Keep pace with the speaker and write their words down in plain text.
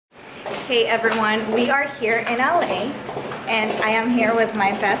Hey everyone, we are here in LA and I am here with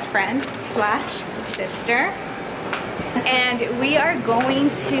my best friend slash sister, and we are going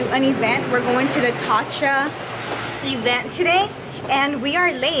to an event. We're going to the Tatcha event today and we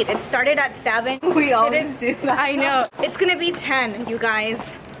are late. It started at 7. We always do that. I know. It's gonna be 10, you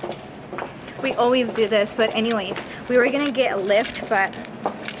guys. We always do this, but anyways, we were gonna get a Lyft, but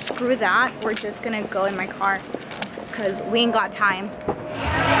screw that. We're just gonna go in my car because we ain't got time.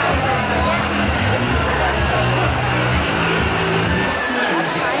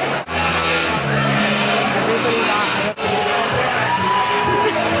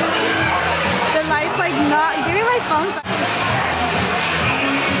 The light's like not, give me my phone.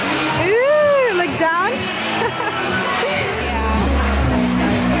 Ooh, look down.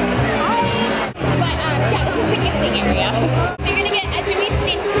 But yeah, this is the gifting area. You're gonna get a dewy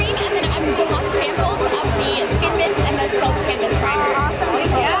skin cream and then block samples of the skin mist and the silk canvas primer. Awesome,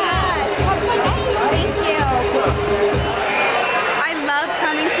 thank you. Thank you. I love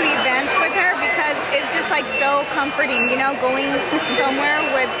coming to events with her because it's just like so comforting, you know, going somewhere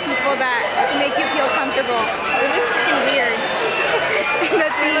with people that make you feel comfortable. It was freaking weird.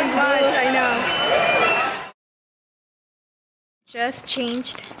 That's really fun, I know. Just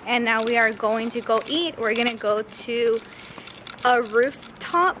changed and now we are going to go eat. We're gonna go to a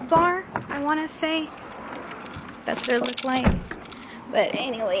rooftop bar, I want to say. That's what it looks like. But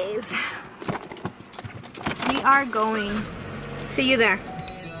anyways, we are going. See you there.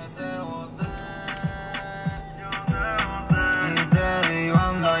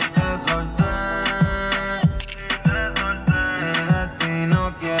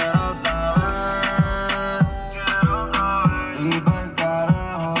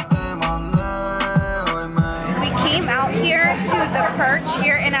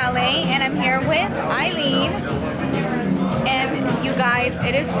 Here in LA, and I'm here with Aileen, and you guys,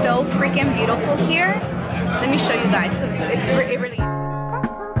 it is so freaking beautiful here. Let me show you guys because it really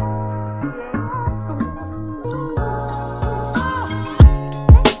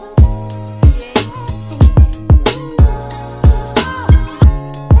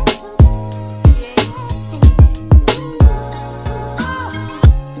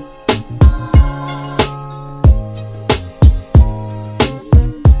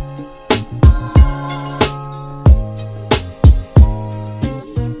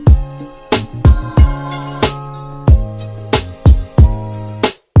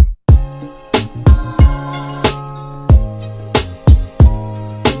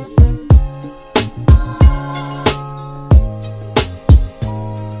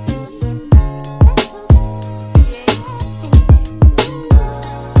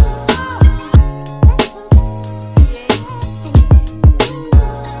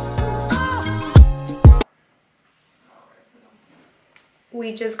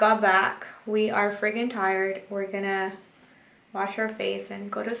we just got back. We are friggin' tired. We're gonna wash our face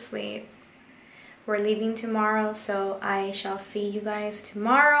and go to sleep. We're leaving tomorrow, so I shall see you guys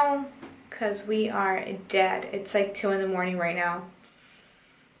tomorrow because we are dead. It's like 2 in the morning right now.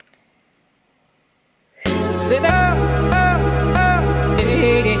 Sit down,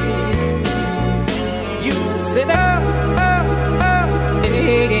 you sit down,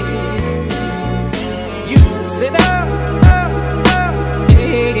 you sit down.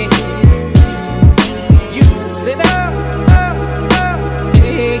 You sit down,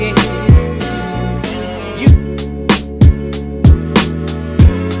 you.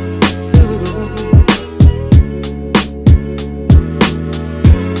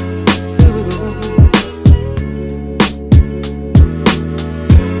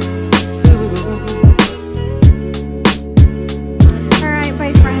 All right,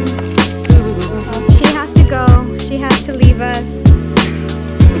 bye friend. She has to go. She has to leave us.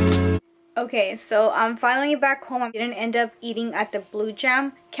 Okay, so I'm finally back home. I didn't end up eating at the Blue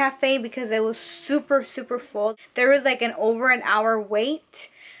Jam Cafe because it was super full. There was like over an hour wait.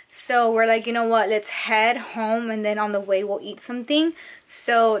 So we're like, you know what, let's head home and then on the way we'll eat something.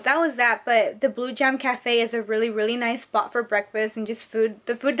 So that was that. But the Blue Jam Cafe is a really nice spot for breakfast and just food.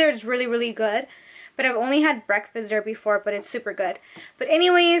 The food there is really good. But I've only had breakfast there before, but it's super good. But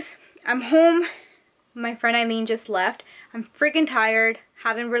anyways, I'm home. My friend Aileen just left. I'm freaking tired.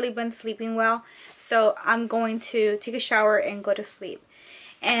 Haven't really been sleeping well. So I'm going to take a shower and go to sleep.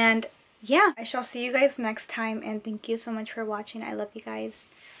 And yeah, I shall see you guys next time. And thank you so much for watching. I love you guys.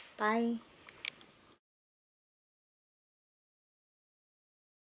 Bye.